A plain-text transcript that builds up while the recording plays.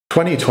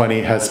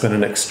2020 has been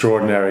an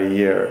extraordinary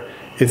year.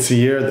 It's a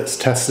year that's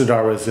tested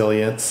our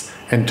resilience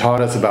and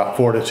taught us about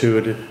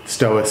fortitude,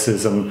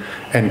 stoicism,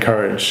 and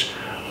courage.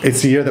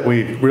 It's a year that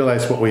we've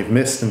realized what we've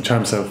missed in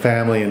terms of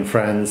family and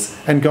friends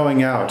and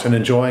going out and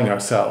enjoying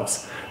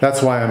ourselves.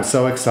 That's why I'm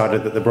so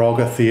excited that the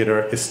Brolga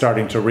Theatre is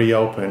starting to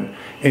reopen.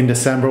 In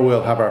December,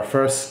 we'll have our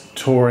first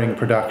touring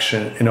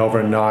production in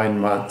over 9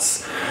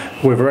 months.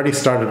 We've already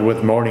started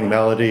with Morning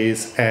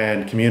Melodies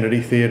and community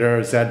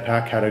theatre.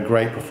 Z-PAC had a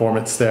great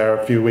performance there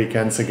a few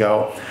weekends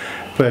ago.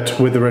 But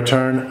with the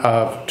return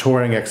of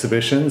touring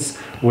exhibitions,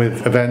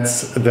 with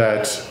events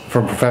that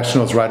from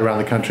professionals right around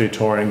the country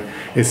touring,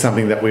 is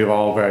something that we've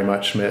all very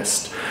much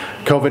missed.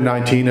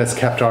 COVID-19 has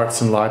kept arts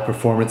and live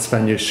performance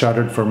venues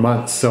shuttered for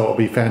months, so it'll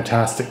be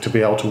fantastic to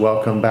be able to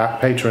welcome back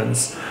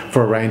patrons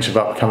for a range of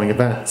upcoming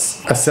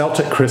events. A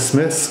Celtic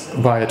Christmas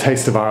by A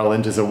Taste of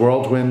Ireland is a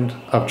whirlwind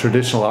of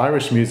traditional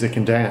Irish music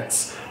and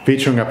dance,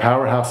 featuring a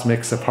powerhouse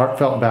mix of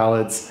heartfelt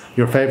ballads,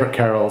 your favourite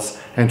carols,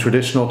 and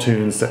traditional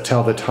tunes that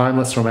tell the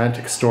timeless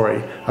romantic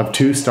story of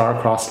two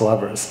star-crossed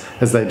lovers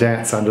as they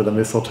dance under the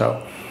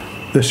mistletoe.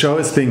 The show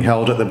is being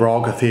held at the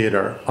Brolga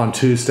Theatre on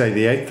Tuesday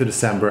the 8th of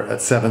December at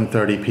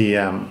 7:30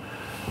 p.m.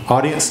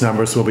 Audience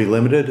numbers will be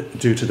limited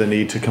due to the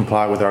need to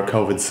comply with our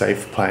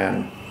COVID-safe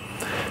plan.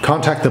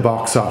 Contact the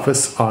box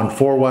office on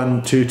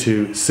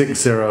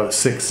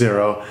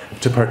 4122-6060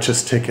 to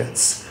purchase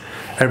tickets.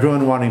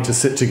 Everyone wanting to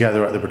sit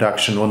together at the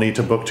production will need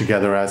to book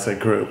together as a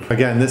group.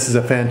 Again, this is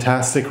a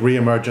fantastic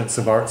re-emergence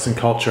of arts and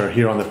culture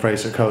here on the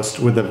Fraser coast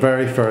with the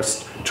very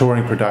first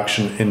touring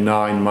production in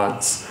 9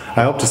 months.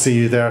 I hope to see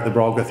you there at the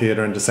Brolga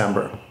Theatre in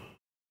December.